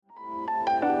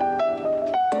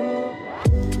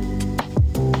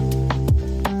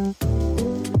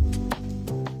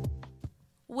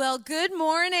Good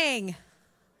morning.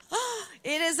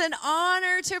 It is an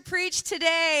honor to preach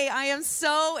today. I am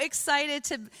so excited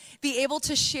to be able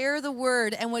to share the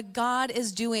word and what God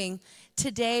is doing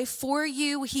today for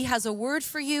you. He has a word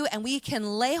for you, and we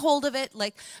can lay hold of it.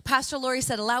 Like Pastor Lori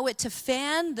said, allow it to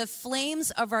fan the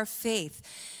flames of our faith.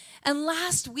 And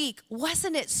last week,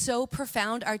 wasn't it so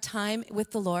profound, our time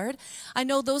with the Lord? I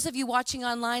know those of you watching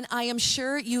online, I am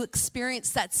sure you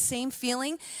experienced that same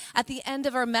feeling. At the end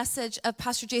of our message, of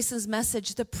Pastor Jason's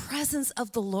message, the presence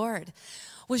of the Lord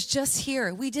was just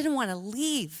here. We didn't want to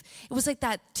leave. It was like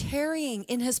that tarrying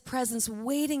in his presence,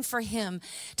 waiting for him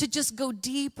to just go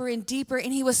deeper and deeper.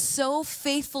 And he was so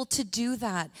faithful to do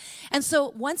that. And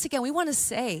so once again, we want to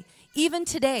say, even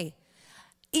today,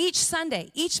 each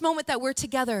Sunday, each moment that we're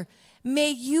together, may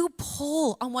you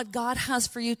pull on what God has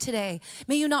for you today.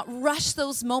 May you not rush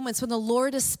those moments when the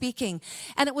Lord is speaking.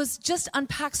 And it was just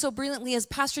unpacked so brilliantly as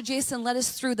Pastor Jason led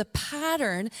us through the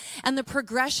pattern and the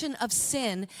progression of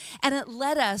sin. And it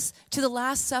led us to the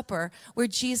Last Supper where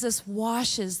Jesus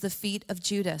washes the feet of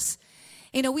Judas.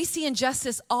 You know, we see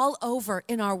injustice all over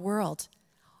in our world.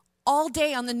 All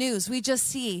day on the news, we just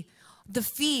see the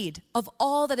feed of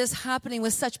all that is happening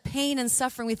with such pain and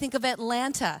suffering. We think of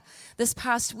Atlanta this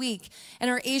past week and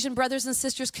our Asian brothers and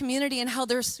sisters community and how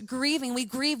they're grieving. We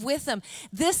grieve with them.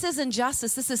 This is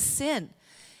injustice. This is sin.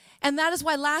 And that is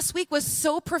why last week was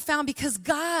so profound, because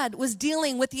God was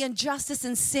dealing with the injustice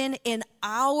and sin in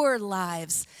our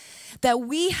lives, that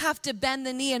we have to bend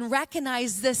the knee and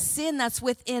recognize this sin that's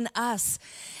within us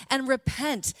and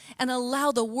repent and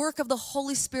allow the work of the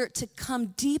Holy Spirit to come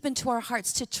deep into our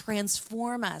hearts to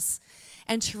transform us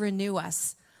and to renew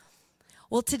us.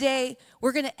 Well, today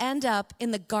we're going to end up in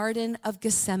the Garden of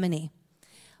Gethsemane.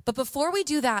 But before we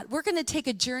do that, we're going to take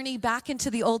a journey back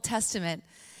into the Old Testament,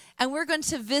 and we're going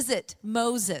to visit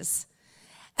Moses.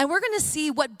 And we're going to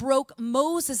see what broke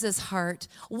Moses' heart,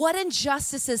 what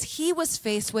injustices he was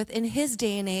faced with in his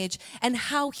day and age, and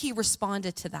how he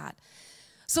responded to that.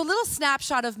 So a little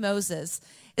snapshot of Moses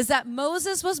is that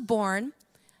Moses was born,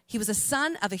 he was a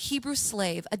son of a Hebrew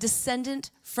slave, a descendant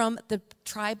from the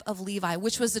tribe of Levi,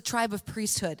 which was the tribe of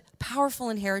priesthood, powerful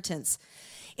inheritance.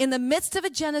 In the midst of a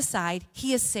genocide,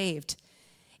 he is saved.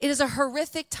 It is a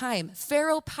horrific time.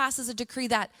 Pharaoh passes a decree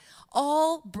that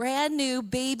all brand new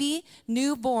baby,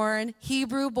 newborn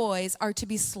Hebrew boys are to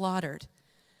be slaughtered.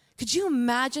 Could you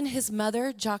imagine his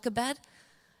mother, Jochebed?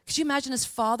 Could you imagine his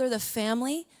father, the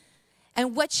family?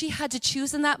 And what she had to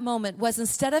choose in that moment was,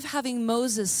 instead of having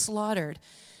Moses slaughtered,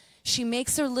 she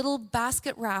makes her little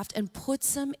basket raft and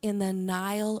puts him in the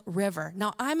Nile River.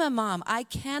 Now, I'm a mom. I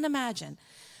can't imagine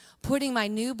putting my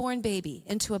newborn baby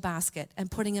into a basket and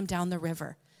putting him down the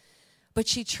river. But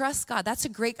she trusts God. I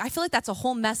feel like that's a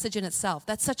whole message in itself.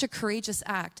 That's such a courageous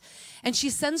act. And she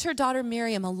sends her daughter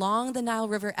Miriam along the Nile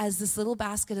River as this little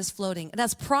basket is floating. And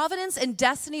as providence and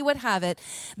destiny would have it,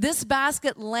 this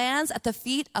basket lands at the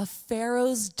feet of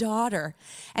Pharaoh's daughter.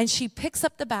 And she picks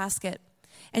up the basket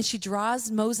and she draws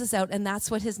Moses out, and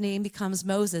that's what his name becomes,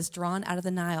 Moses, drawn out of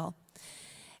the Nile.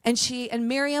 And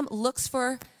Miriam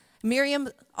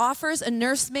offers a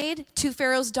nursemaid to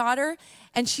Pharaoh's daughter,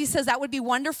 and she says, that would be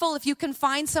wonderful if you can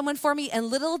find someone for me. And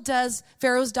little does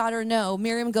Pharaoh's daughter know,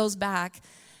 Miriam goes back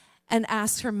and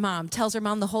asks her mom, tells her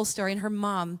mom the whole story, and her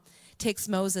mom takes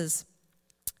Moses.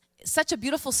 Such a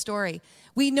beautiful story.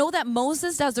 We know that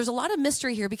Moses there's a lot of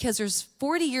mystery here, because there's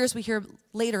 40 years we hear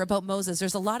later about Moses.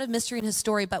 There's a lot of mystery in his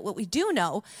story, but what we do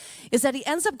know is that he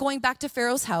ends up going back to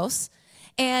Pharaoh's house,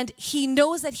 and he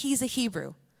knows that he's a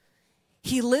Hebrew.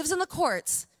 He lives in the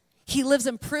courts. He lives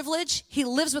in privilege. He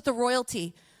lives with the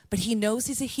royalty, but he knows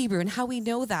he's a Hebrew. And how we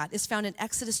know that is found in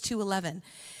Exodus 2:11.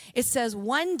 It says,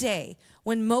 one day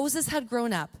when Moses had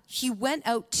grown up, he went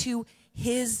out to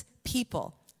his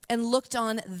people and looked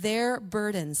on their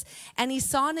burdens. And he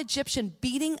saw an Egyptian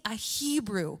beating a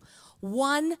Hebrew,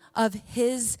 one of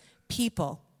his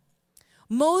people.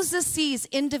 Moses sees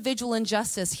individual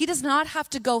injustice. He does not have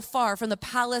to go far from the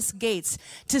palace gates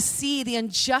to see the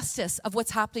injustice of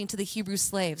what's happening to the Hebrew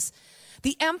slaves.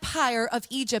 The empire of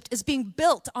Egypt is being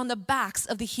built on the backs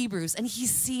of the Hebrews, and he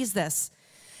sees this.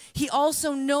 He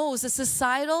also knows the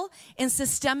societal and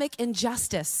systemic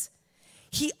injustice.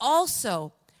 He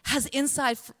also has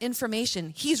inside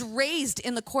information. He's raised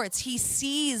in the courts. He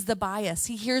sees the bias.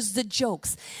 He hears the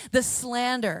jokes, the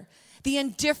slander, the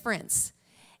indifference.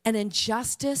 And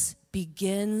injustice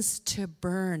begins to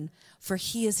burn, for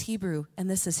he is Hebrew and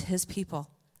this is his people.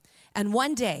 And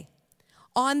one day,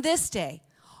 on this day,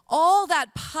 all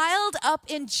that piled up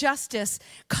injustice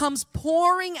comes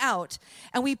pouring out,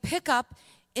 and we pick up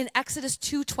in Exodus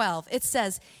 2:12, it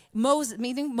says, Moses,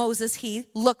 meaning Moses, he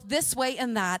looked this way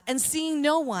and that, and seeing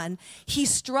no one, he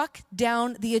struck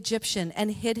down the Egyptian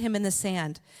and hid him in the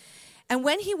sand. And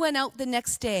when he went out the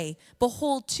next day,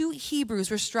 behold, 2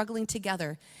 Hebrews were struggling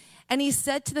together. And he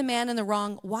said to the man in the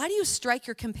wrong, why do you strike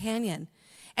your companion?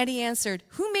 And he answered,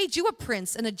 who made you a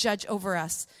prince and a judge over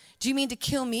us? Do you mean to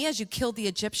kill me as you killed the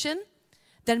Egyptian?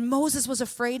 Then Moses was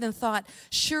afraid and thought,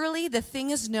 surely the thing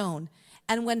is known.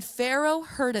 And when Pharaoh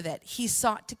heard of it, he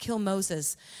sought to kill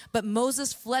Moses. But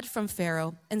Moses fled from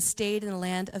Pharaoh and stayed in the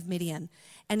land of Midian.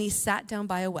 And he sat down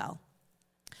by a well.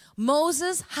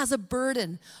 Moses has a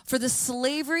burden for the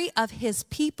slavery of his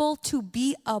people to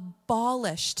be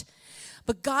abolished.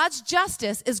 But God's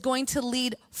justice is going to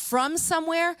lead from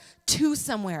somewhere to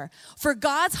somewhere. For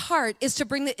God's heart is to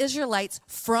bring the Israelites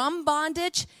from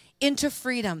bondage into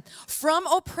freedom, from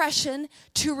oppression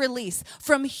to release,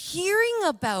 from hearing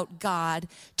about God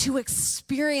to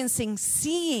experiencing,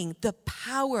 seeing the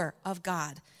power of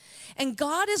God. And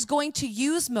God is going to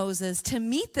use Moses to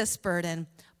meet this burden,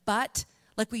 but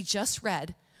like we just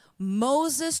read,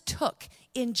 Moses took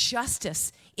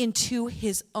injustice into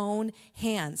his own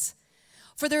hands.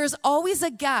 For there is always a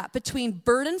gap between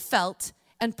burden felt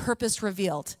and purpose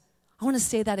revealed. I want to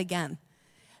say that again.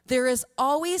 There is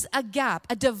always a gap,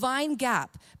 a divine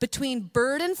gap between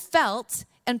burden felt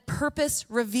and purpose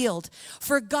revealed.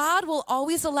 For God will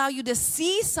always allow you to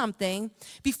see something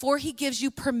before he gives you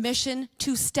permission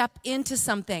to step into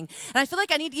something. And I feel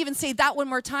like I need to even say that one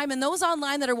more time. And those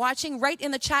online that are watching, write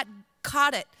in the chat,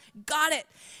 caught it, got it.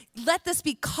 Let this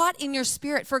be caught in your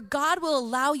spirit, for God will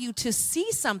allow you to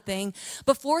see something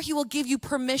before he will give you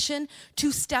permission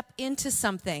to step into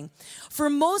something. For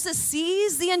Moses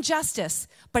sees the injustice,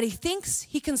 but he thinks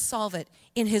he can solve it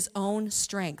in his own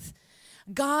strength.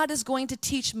 God is going to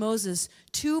teach Moses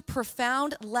 2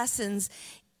 profound lessons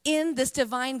in this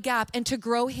divine gap and to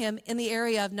grow him in the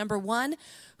area of, number 1,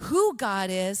 who God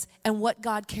is and what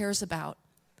God cares about.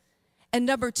 And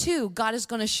number 2, God is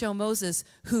going to show Moses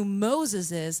who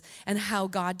Moses is and how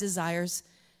God desires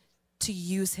to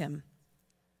use him.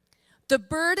 The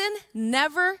burden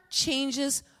never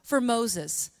changes for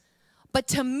Moses. But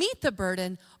to meet the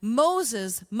burden,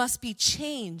 Moses must be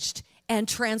changed and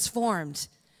transformed.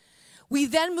 We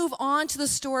then move on to the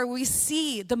story where we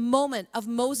see the moment of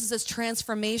Moses'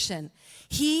 transformation.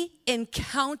 He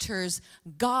encounters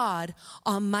God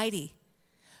Almighty.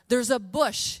 There's a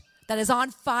bush that is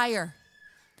on fire.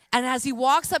 And as he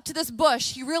walks up to this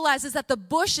bush, he realizes that the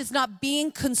bush is not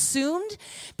being consumed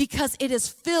because it is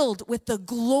filled with the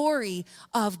glory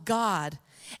of God.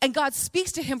 And God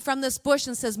speaks to him from this bush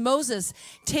and says, Moses,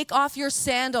 take off your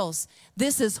sandals.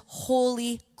 This is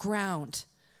holy ground.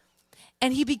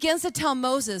 And he begins to tell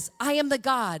Moses, I am the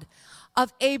God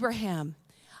of Abraham,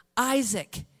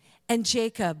 Isaac, and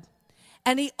Jacob.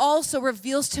 And he also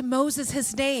reveals to Moses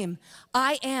his name.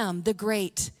 I am the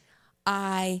great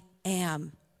I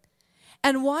am.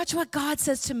 And watch what God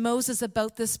says to Moses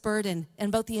about this burden and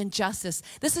about the injustice.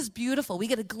 This is beautiful. We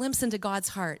get a glimpse into God's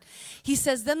heart. He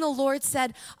says, then the Lord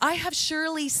said, I have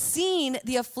surely seen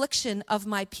the affliction of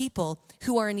my people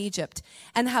who are in Egypt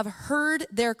and have heard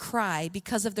their cry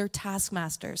because of their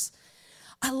taskmasters.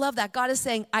 I love that. God is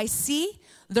saying, I see,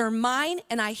 they're mine,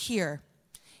 and I hear.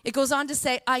 It goes on to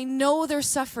say, I know their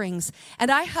sufferings,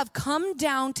 and I have come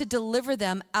down to deliver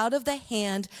them out of the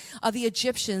hand of the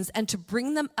Egyptians and to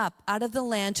bring them up out of the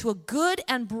land to a good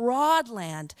and broad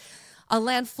land, a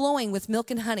land flowing with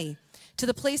milk and honey, to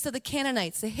the place of the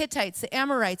Canaanites, the Hittites, the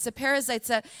Amorites, the Perizzites,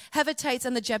 the Hivitites,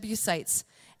 and the Jebusites.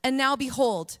 And now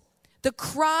behold, the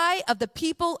cry of the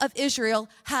people of Israel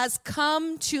has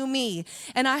come to me,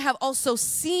 and I have also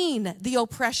seen the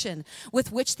oppression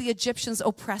with which the Egyptians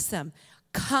oppress them.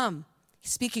 Come,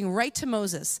 speaking right to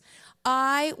Moses,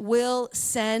 I will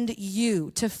send you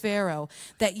to Pharaoh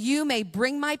that you may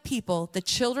bring my people, the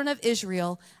children of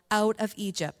Israel, out of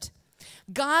Egypt.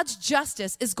 God's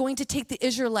justice is going to take the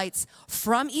Israelites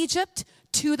from Egypt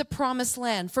to the promised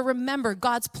land. For remember,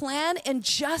 God's plan and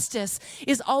justice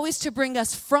is always to bring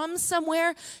us from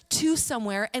somewhere to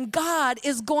somewhere, and God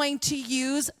is going to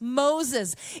use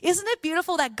Moses. Isn't it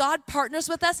beautiful that God partners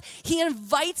with us? He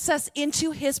invites us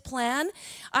into his plan.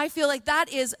 I feel like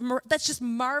that's just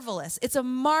marvelous. It's a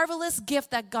marvelous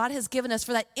gift that God has given us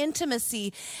for that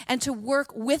intimacy and to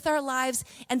work with our lives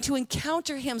and to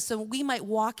encounter him so we might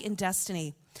walk in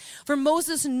destiny. For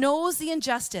Moses knows the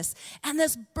injustice, and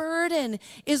this burden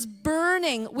is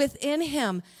burning within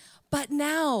him. But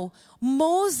now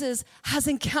Moses has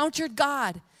encountered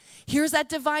God. Here's that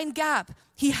divine gap.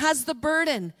 He has the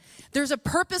burden. There's a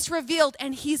purpose revealed,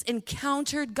 and he's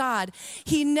encountered God.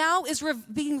 He now is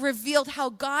being revealed how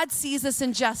God sees this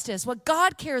injustice, what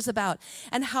God cares about,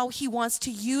 and how he wants to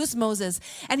use Moses.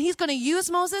 And he's going to use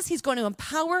Moses. He's going to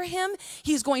empower him.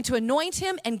 He's going to anoint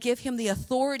him and give him the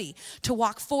authority to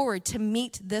walk forward to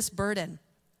meet this burden.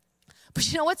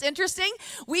 But you know what's interesting?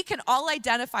 We can all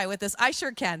identify with this. I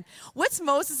sure can. What's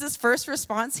Moses' first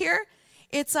response here?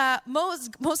 It's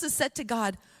Moses said to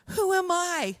God, "Who am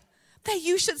I that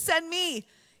you should send me?"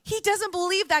 He doesn't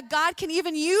believe that God can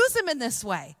even use him in this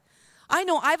way. I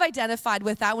know I've identified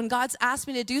with that. When God's asked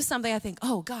me to do something, I think,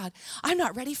 oh God, I'm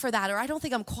not ready for that, or I don't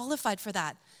think I'm qualified for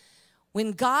that.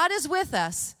 When God is with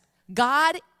us,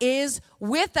 God is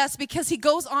with us, because he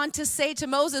goes on to say to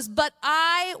Moses, "But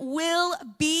I will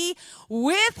be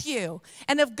with you."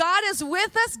 And if God is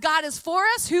with us, God is for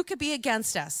us, who could be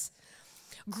against us?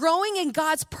 Growing in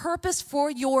God's purpose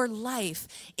for your life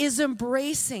is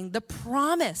embracing the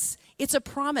promise. It's a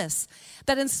promise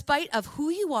that in spite of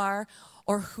who you are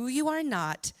or who you are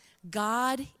not,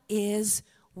 God is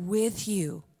with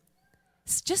you.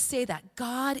 Just say that.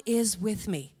 God is with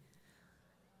me.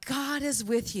 God is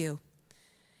with you.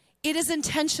 It is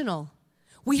intentional.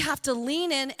 We have to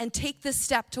lean in and take this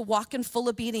step to walk in full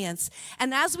obedience.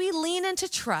 And as we lean into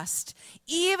trust,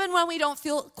 even when we don't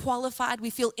feel qualified,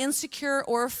 we feel insecure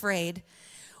or afraid,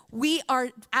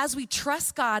 as we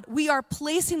trust God, we are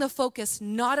placing the focus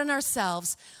not on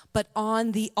ourselves, but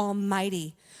on the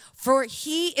Almighty. For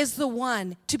he is the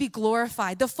one to be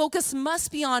glorified. The focus must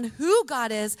be on who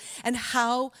God is and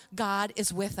how God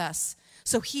is with us.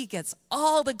 So he gets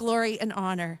all the glory and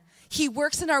honor. He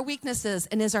works in our weaknesses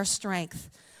and is our strength.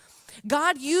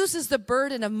 God uses the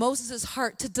burden of Moses'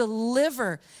 heart to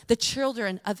deliver the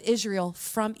children of Israel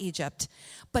from Egypt.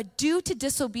 But due to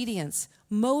disobedience,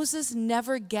 Moses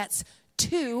never gets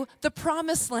to the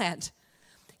promised land.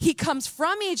 He comes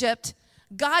from Egypt.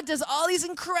 God does all these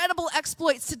incredible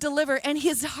exploits to deliver, and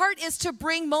his heart is to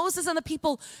bring Moses and the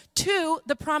people to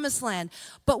the promised land.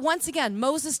 But once again,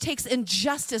 Moses takes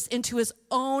injustice into his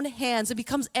own hands and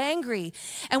becomes angry.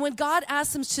 And when God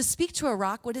asks him to speak to a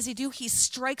rock, what does he do? He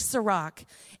strikes the rock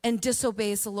and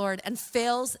disobeys the Lord and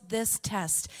fails this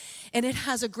test. And it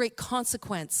has a great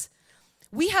consequence.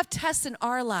 We have tests in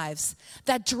our lives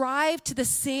that drive to the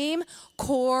same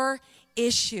core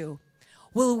issue.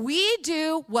 Will we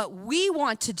do what we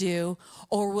want to do,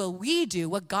 or will we do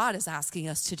what God is asking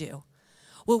us to do?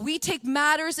 Will we take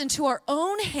matters into our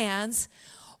own hands,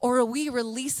 or will we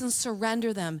release and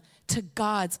surrender them to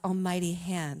God's almighty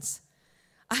hands?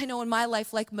 I know in my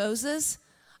life, like Moses,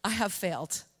 I have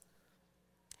failed.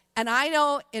 And I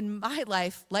know in my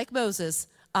life, like Moses,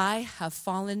 I have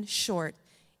fallen short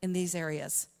in these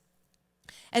areas.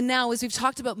 And now, as we've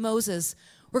talked about Moses,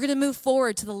 we're going to move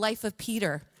forward to the life of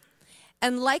Peter.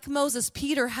 And like Moses,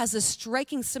 Peter has a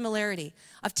striking similarity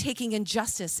of taking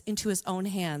injustice into his own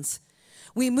hands.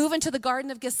 We move into the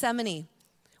Garden of Gethsemane,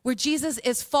 where Jesus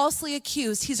is falsely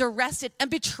accused. He's arrested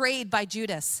and betrayed by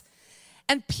Judas.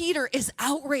 And Peter is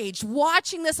outraged,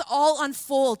 watching this all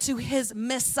unfold to his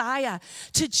Messiah,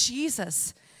 to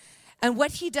Jesus. And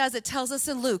what he does, it tells us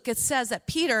in Luke, it says that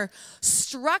Peter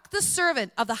struck the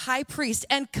servant of the high priest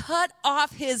and cut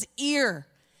off his ear.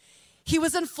 He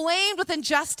was inflamed with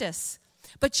injustice.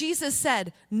 But Jesus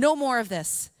said, "No more of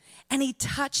this." And he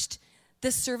touched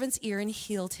the servant's ear and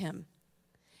healed him.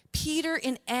 Peter,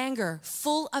 in anger,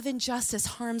 full of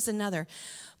injustice, harms another.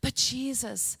 But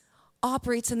Jesus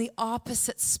operates in the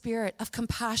opposite spirit of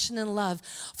compassion and love.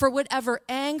 For whatever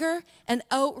anger and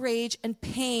outrage and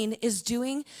pain is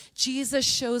doing, Jesus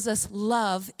shows us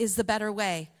love is the better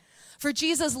way. For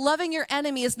Jesus, loving your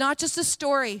enemy is not just a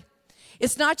story.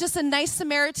 It's not just a nice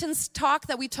Samaritan's talk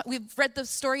that we've read the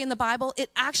story in the Bible. It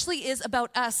actually is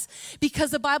about us, because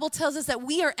the Bible tells us that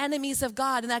we are enemies of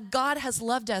God and that God has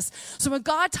loved us. So when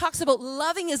God talks about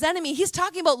loving his enemy, he's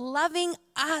talking about loving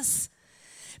us.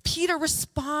 Peter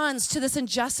responds to this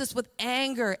injustice with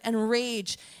anger and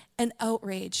rage and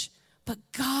outrage. But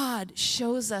God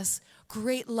shows us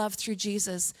great love through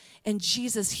Jesus, and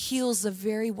Jesus heals the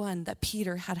very one that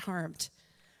Peter had harmed.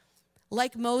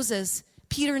 Like Moses,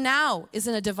 Peter now is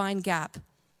in a divine gap.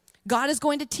 God is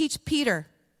going to teach Peter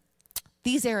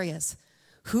these areas: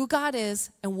 who God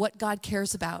is and what God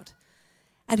cares about,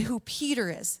 and who Peter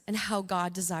is and how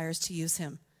God desires to use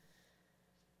him.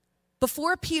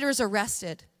 Before Jesus is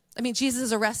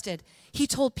arrested, he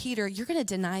told Peter, "You're going to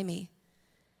deny me."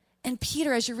 And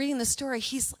Peter, as you're reading the story,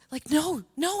 he's like, no,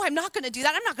 I'm not going to do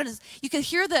that. I'm not going to. You can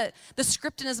hear the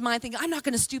script in his mind thinking, I'm not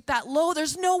going to stoop that low.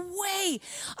 There's no way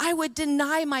I would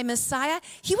deny my Messiah.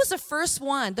 He was the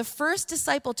first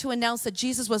disciple to announce that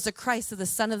Jesus was the Christ, the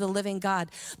Son of the living God.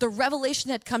 The revelation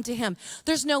had come to him.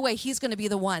 There's no way he's going to be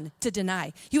the one to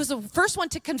deny. He was the first one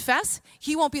to confess.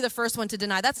 He won't be the first one to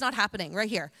deny. That's not happening right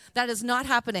here. That is not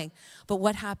happening. But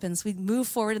what happens? We move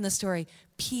forward in the story.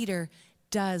 Peter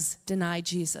does deny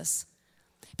Jesus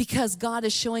because God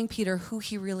is showing Peter who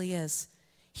he really is.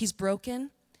 He's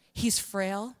broken, he's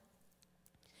frail,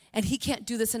 and he can't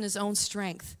do this in his own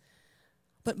strength.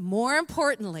 But more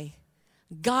importantly,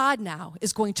 God now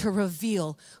is going to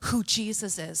reveal who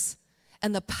Jesus is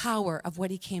and the power of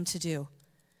what he came to do.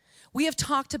 We have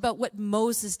talked about what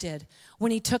Moses did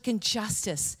when he took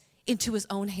injustice into his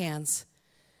own hands.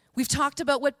 We've talked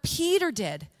about what Peter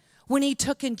did when he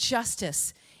took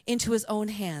injustice into his own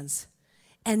hands.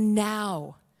 And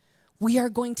now we are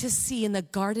going to see in the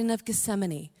Garden of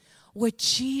Gethsemane what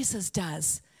Jesus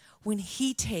does when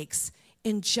he takes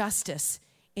injustice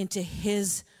into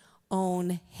his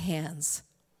own hands.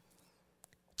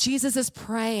 Jesus is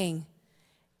praying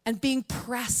and being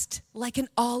pressed like an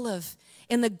olive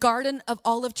in the garden of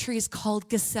olive trees called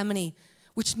Gethsemane,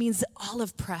 which means the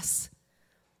olive press.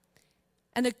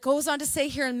 And it goes on to say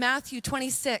here in Matthew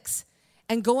 26,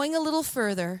 and going a little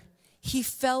further, he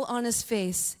fell on his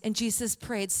face, and Jesus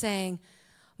prayed, saying,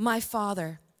 my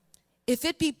Father, if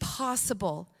it be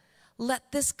possible,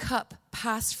 let this cup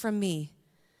pass from me.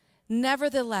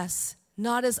 Nevertheless,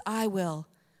 not as I will,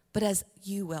 but as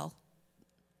you will.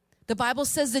 The Bible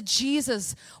says that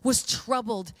Jesus was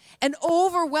troubled and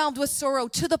overwhelmed with sorrow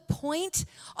to the point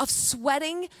of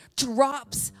sweating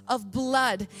drops of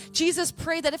blood. Jesus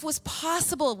prayed that if it was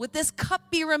possible, would this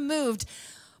cup be removed?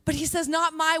 But he says,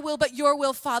 not my will, but your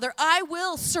will, Father. I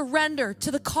will surrender to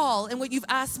the call and what you've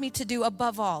asked me to do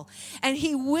above all. And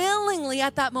he willingly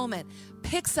at that moment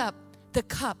picks up the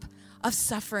cup of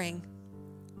suffering.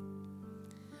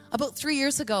 About 3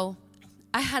 years ago,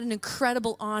 I had an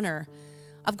incredible honor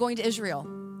of going to Israel.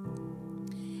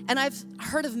 And I've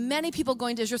heard of many people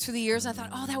going to Israel through the years. And I thought,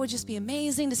 oh, that would just be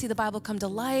amazing to see the Bible come to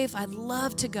life. I'd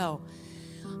love to go.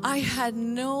 I had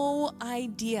no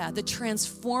idea the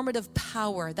transformative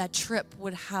power that trip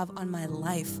would have on my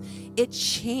life. It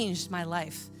changed my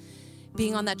life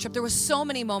being on that trip. There were so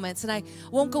many moments, and I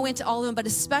won't go into all of them, but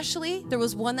especially there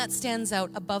was one that stands out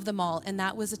above them all, and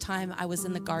that was the time I was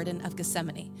in the Garden of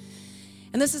Gethsemane.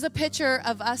 And this is a picture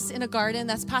of us in a garden.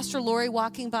 That's Pastor Lori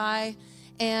walking by,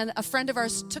 and a friend of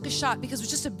ours took a shot because it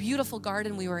was just a beautiful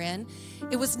garden we were in.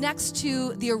 It was next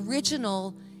to the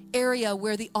original area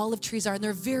where the olive trees are, and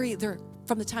they're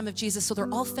from the time of Jesus, so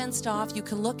they're all fenced off. You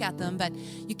can look at them, but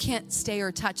you can't stay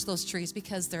or touch those trees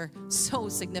because they're so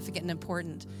significant and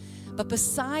important. But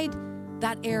beside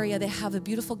that area, they have a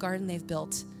beautiful garden they've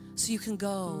built, so you can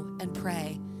go and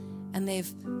pray. And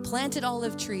they've planted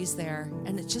olive trees there,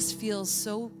 and it just feels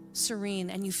so serene,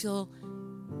 and you feel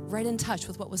right in touch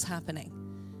with what was happening.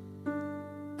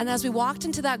 And as we walked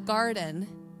into that garden,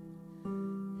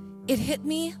 it hit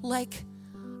me like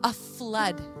a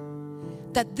flood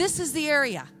that this is the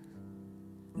area.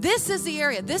 This is the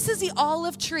area. This is the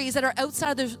olive trees that are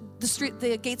outside the street,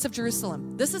 the gates of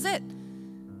Jerusalem. This is it.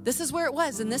 This is where it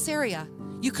was, in this area.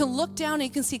 You can look down and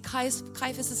you can see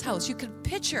Caiaphas' house. You could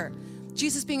picture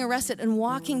Jesus being arrested and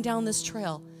walking down this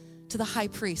trail to the high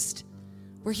priest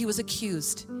where he was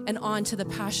accused, and on to the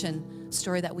passion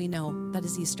story that we know, that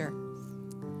is Easter.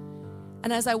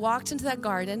 And as I walked into that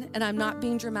garden, and I'm not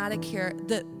being dramatic here,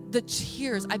 the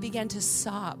tears, I began to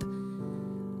sob.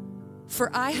 For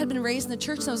I had been raised in the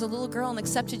church when I was a little girl and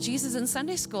accepted Jesus in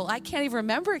Sunday school. I can't even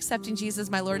remember accepting Jesus as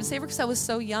my Lord and Savior because I was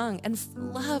so young, and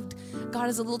loved God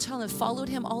as a little child and followed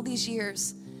him all these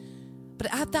years.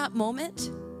 But at that moment,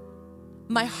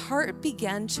 my heart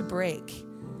began to break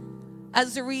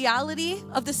as the reality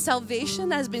of the salvation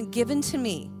that has been given to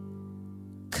me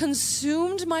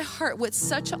consumed my heart with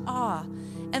such awe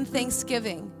and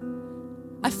thanksgiving.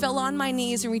 I fell on my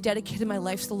knees and rededicated my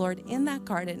life to the Lord in that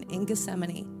garden in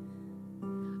Gethsemane.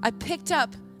 I picked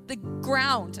up the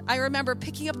ground. I remember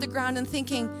picking up the ground and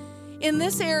thinking, in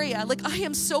this area, like I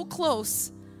am so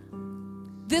close.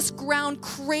 This ground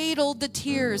cradled the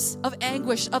tears of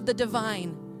anguish of the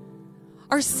divine.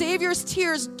 Our Savior's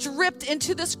tears dripped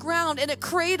into this ground, and it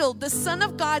cradled the Son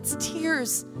of God's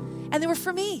tears, and they were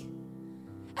for me.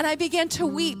 And I began to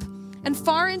weep. And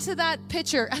far into that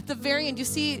picture, at the very end, you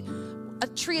see a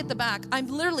tree at the back. I'm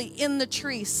literally in the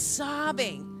tree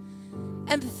sobbing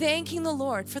and thanking the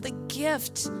Lord for the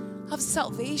gift of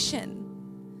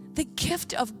salvation, the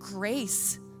gift of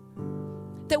grace,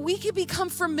 that we can become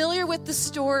familiar with the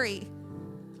story.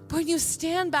 But when you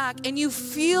stand back and you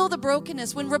feel the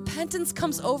brokenness, when repentance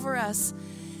comes over us,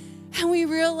 and we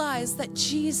realize that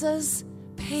Jesus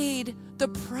paid the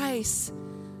price,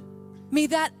 may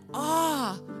that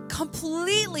awe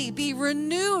completely be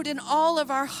renewed in all of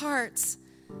our hearts.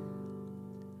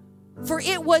 For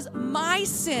it was my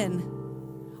sin,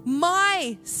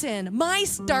 my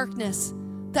darkness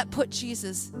that put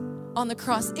Jesus on the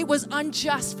cross. It was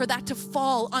unjust for that to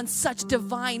fall on such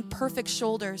divine, perfect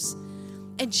shoulders.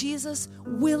 And Jesus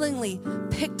willingly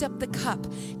picked up the cup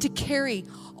to carry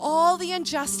all the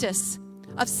injustice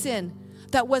of sin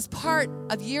that was part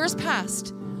of years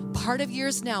past, part of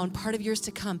years now, and part of years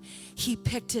to come. He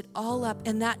picked it all up,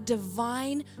 and that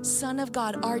divine Son of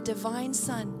God, our divine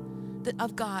Son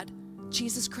of God,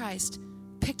 Jesus Christ,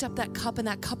 picked up that cup, and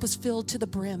that cup was filled to the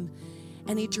brim.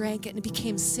 And he drank it, and it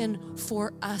became sin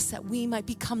for us, that we might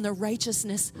become the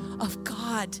righteousness of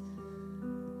God.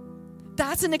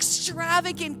 That's an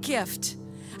extravagant gift.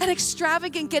 An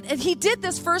extravagant gift. And he did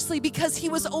this firstly because he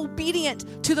was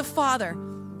obedient to the Father.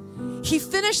 He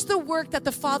finished the work that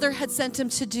the Father had sent him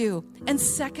to do. And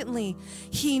secondly,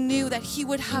 he knew that he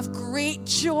would have great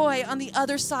joy on the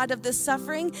other side of this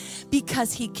suffering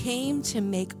because he came to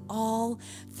make all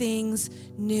things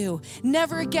new.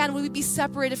 Never again would we be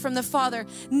separated from the Father.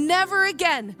 Never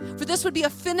again. For this would be a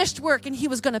finished work, and he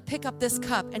was going to pick up this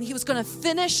cup, and he was going to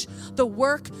finish the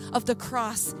work of the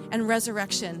cross and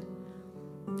resurrection.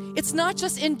 It's not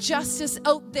just injustice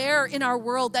out there in our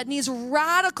world that needs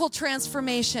radical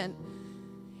transformation.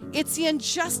 It's the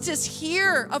injustice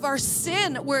here of our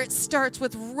sin where it starts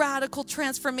with radical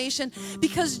transformation,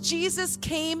 because Jesus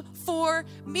came for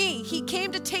me. He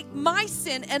came to take my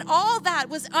sin, and all that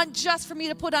was unjust for me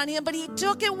to put on him, but he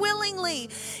took it willingly.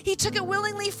 He took it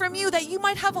willingly from you that you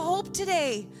might have hope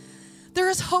today. There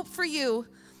is hope for you.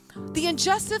 The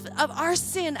injustice of our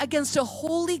sin against a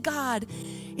holy God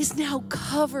is now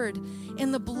covered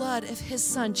in the blood of his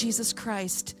Son, Jesus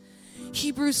Christ.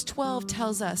 Hebrews 12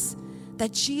 tells us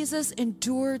that Jesus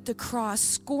endured the cross,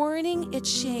 scorning its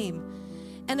shame.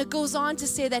 And it goes on to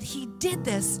say that he did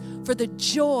this for the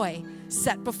joy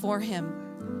set before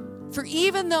him. For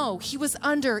even though he was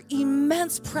under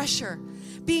immense pressure,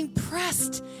 being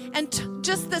pressed, and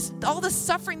all the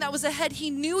suffering that was ahead,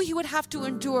 he knew he would have to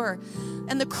endure.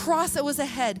 And the cross that was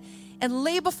ahead and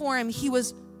lay before him, he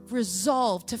was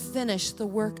resolved to finish the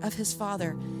work of his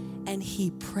Father. And he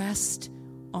pressed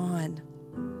on.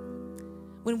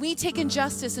 When we take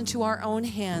injustice into our own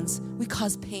hands, we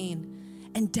cause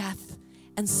pain and death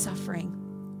and suffering.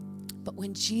 But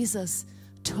when Jesus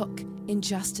took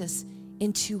injustice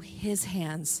into his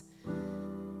hands,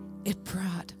 it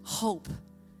brought hope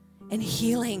and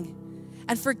healing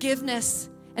and forgiveness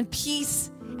and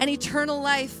peace and eternal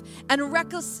life and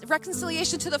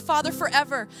reconciliation to the Father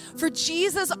forever. For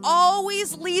Jesus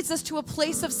always leads us to a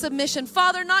place of submission.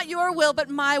 Father, not your will, but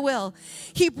my will.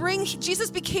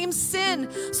 Jesus became sin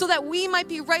so that we might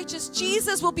be righteous.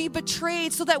 Jesus will be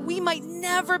betrayed so that we might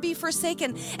never be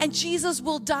forsaken. And Jesus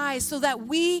will die so that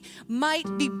we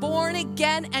might be born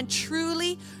again and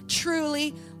truly,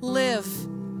 truly live.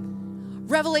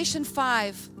 Revelation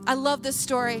 5. I love this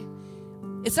story.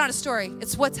 It's not a story.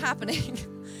 It's what's happening.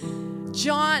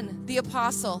 John, the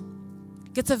apostle,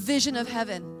 gets a vision of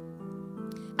heaven.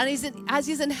 And as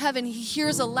he's in heaven, he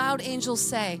hears a loud angel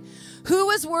say, "Who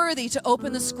is worthy to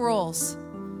open the scrolls?"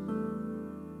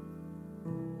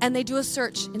 And they do a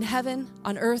search in heaven,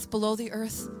 on earth, below the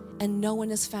earth, and no one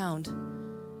is found.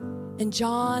 And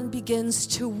John begins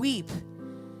to weep.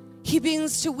 He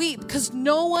begins to weep because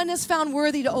no one is found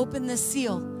worthy to open this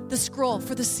seal, the scroll,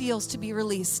 for the seals to be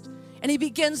released. And he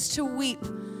begins to weep.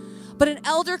 But an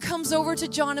elder comes over to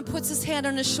John and puts his hand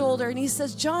on his shoulder, and he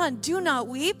says, "John, do not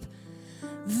weep.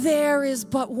 There is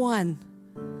but one.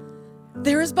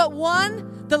 There is but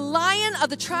one, the Lion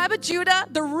of the tribe of Judah,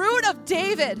 the Root of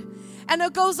David." And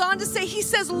it goes on to say, he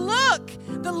says, "Look,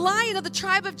 the Lion of the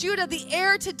tribe of Judah, the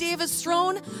heir to David's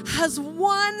throne, has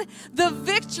won the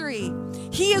victory.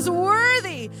 He is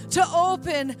worthy to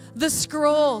open the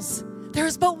scrolls." There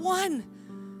is but one.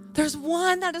 There's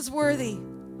one that is worthy.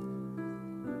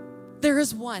 There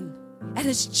is one, and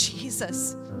it's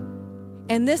Jesus.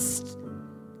 And this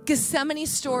Gethsemane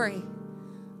story,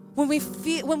 when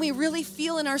we really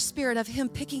feel in our spirit of him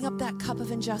picking up that cup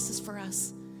of injustice for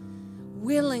us,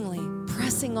 willingly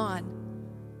pressing on,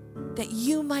 that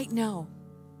you might know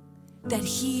that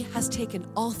he has taken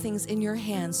all things in your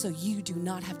hands so you do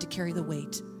not have to carry the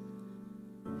weight.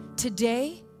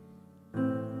 Today,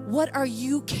 what are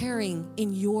you carrying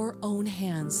in your own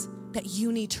hands that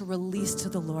you need to release to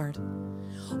the Lord?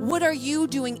 What are you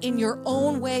doing in your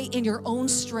own way, in your own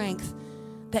strength,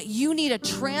 that you need a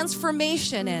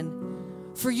transformation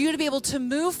in for you to be able to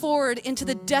move forward into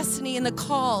the destiny and the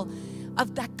call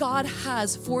of that God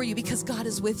has for you, because God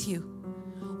is with you?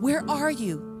 Where are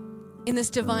you in this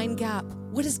divine gap?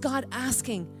 What is God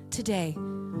asking today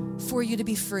for you to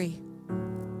be free?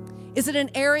 Is it an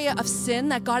area of sin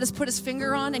that God has put his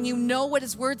finger on, and you know what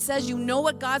his word says, you know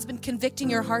what God's been convicting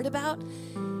your heart about,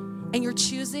 and you're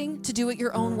choosing to do it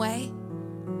your own way?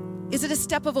 Is it a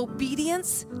step of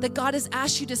obedience that God has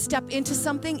asked you to step into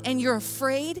something and you're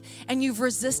afraid and you've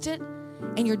resisted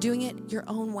and you're doing it your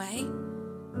own way?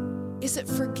 Is it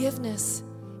forgiveness?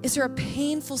 Is there a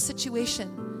painful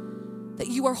situation that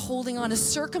you are holding on, a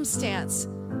circumstance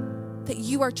that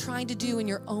you are trying to do in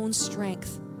your own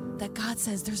strength, that God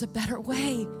says, there's a better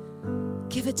way?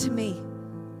 Give it to me.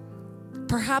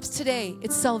 Perhaps today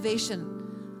it's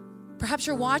salvation. Perhaps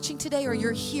you're watching today or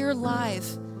you're here live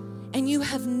and you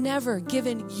have never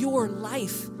given your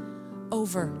life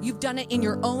over. You've done it in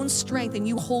your own strength and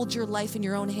you hold your life in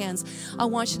your own hands. I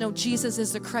want you to know Jesus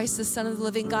is the Christ, the Son of the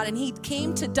living God, and he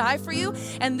came to die for you.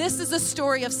 And this is the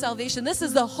story of salvation. This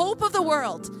is the hope of the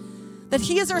world, that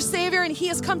he is our Savior and he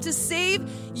has come to save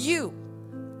you.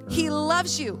 He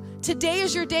loves you. Today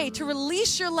is your day to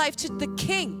release your life to the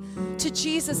King, to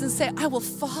Jesus, and say, I will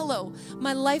follow.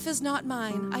 My life is not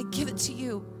mine. I give it to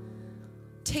you.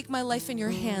 Take my life in your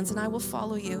hands and I will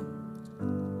follow you.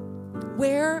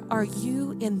 Where are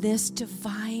you in this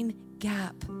divine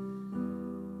gap?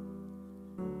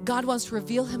 God wants to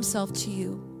reveal himself to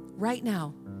you right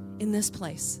now in this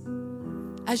place.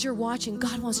 As you're watching,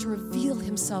 God wants to reveal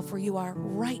himself where you are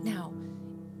right now.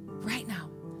 Right now.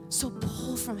 So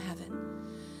pull from heaven.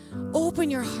 Open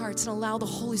your hearts and allow the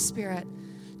Holy Spirit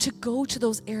to go to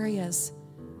those areas,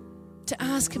 to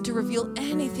ask him to reveal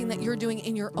anything that you're doing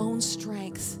in your own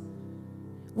strength,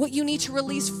 what you need to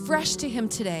release fresh to him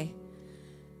today.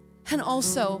 And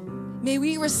also, may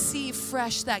we receive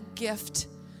fresh that gift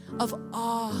of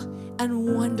awe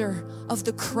and wonder of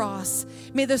the cross.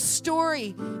 May the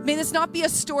story, may this not be a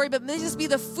story, but may this be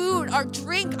the food, our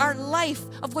drink, our life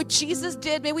of what Jesus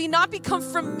did. May we not become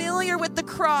familiar with the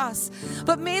cross,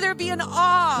 but may there be an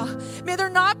awe. May there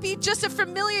not be just a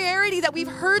familiarity that we've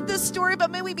heard this story,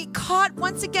 but may we be caught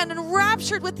once again and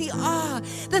raptured with the awe,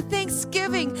 the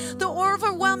thanksgiving, the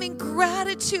overwhelming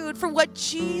gratitude for what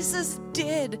Jesus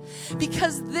did.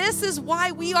 Because this is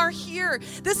why we are here.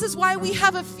 This is why we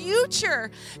have a future,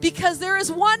 because there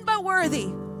is one but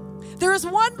worthy. There is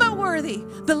one but worthy,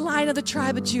 the Lion of the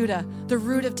tribe of Judah, the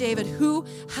Root of David, who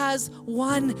has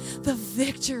won the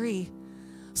victory.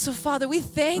 So, Father, we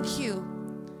thank you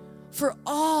for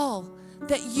all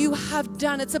that you have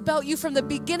done. It's about you from the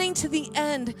beginning to the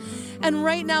end. And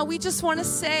right now, we just want to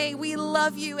say we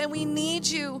love you and we need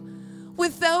you.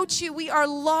 Without you, we are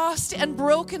lost and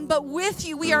broken, but with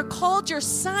you, we are called your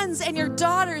sons and your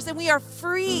daughters, and we are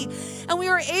free, and we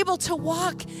are able to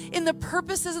walk in the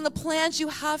purposes and the plans you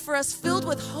have for us, filled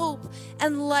with hope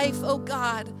and life, oh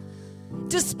God.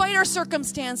 Despite our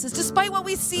circumstances, despite what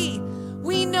we see,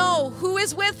 we know who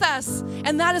is with us,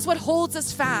 and that is what holds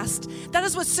us fast. That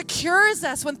is what secures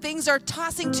us when things are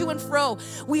tossing to and fro.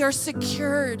 We are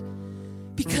secured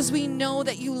because we know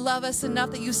that you love us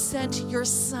enough that you sent your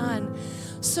Son.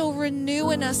 So renew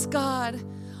in us, God,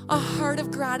 a heart of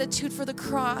gratitude for the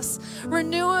cross.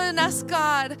 Renew in us,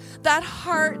 God, that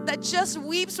heart that just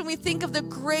weeps when we think of the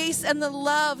grace and the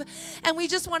love. And we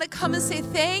just want to come and say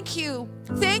thank you.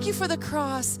 Thank you for the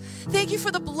cross. Thank you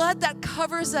for the blood that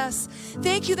covers us.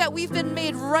 Thank you that we've been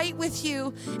made right with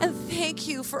you. And thank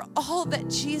you for all that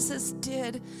Jesus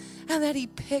did, and that he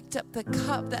picked up the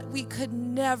cup that we could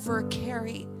never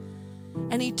carry.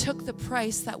 And he took the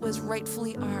price that was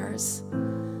rightfully ours.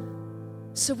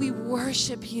 So we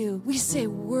worship you. We say,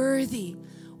 worthy,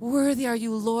 worthy are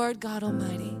you, Lord God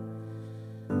Almighty.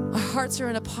 Our hearts are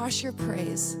in a posture of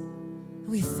praise.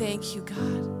 We thank you,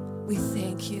 God. We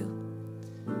thank you.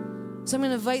 So I'm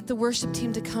going to invite the worship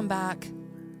team to come back,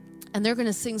 and they're going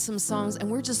to sing some songs, and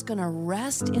we're just going to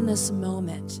rest in this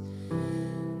moment.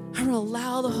 I'm going to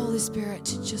allow the Holy Spirit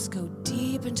to just go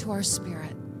deep into our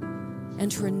spirit and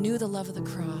to renew the love of the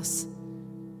cross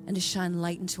and to shine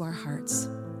light into our hearts.